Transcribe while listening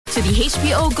to the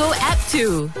HBO Go app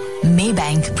too.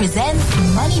 Maybank presents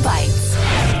Moneybites.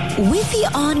 With the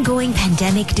ongoing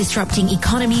pandemic disrupting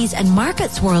economies and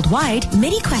markets worldwide,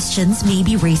 many questions may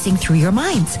be racing through your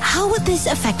minds. How would this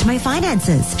affect my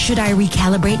finances? Should I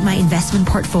recalibrate my investment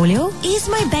portfolio? Is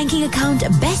my banking account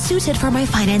best suited for my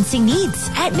financing needs?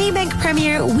 At Maybank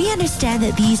Premier, we understand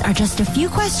that these are just a few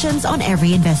questions on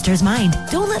every investor's mind.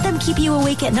 Don't let them keep you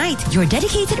awake at night. Your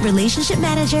dedicated relationship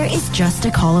manager is just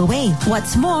a call away.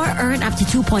 What's more, earn up to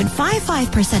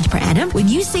 2.55% per annum when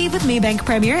you save with Maybank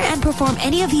Premier and perform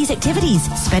any of these activities.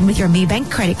 Spend with your Maybank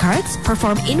credit cards,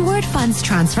 perform inward funds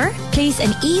transfer, place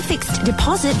an e-fixed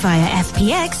deposit via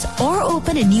FPX, or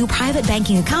open a new private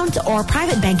banking account or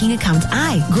private banking account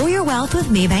I. Grow your wealth with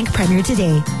Maybank Premier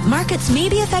today. Markets may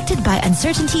be affected by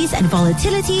uncertainties and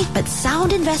volatility, but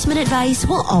sound investment advice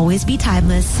will always be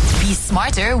timeless. Be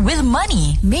smarter with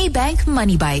money. Maybank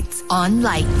Moneybites on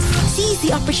LITE. Seize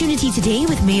the opportunity today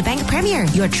with Maybank Premier,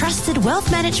 your trusted wealth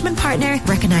management partner,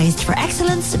 recognized for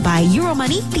excellence by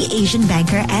Euromoney, the Asian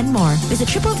banker, and more. Visit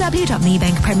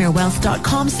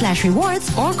www.maybankpremierwealth.com/rewards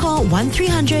or call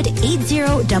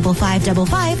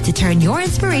 1300-80-5555 to turn your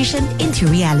inspiration into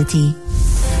reality.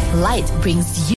 LITE brings you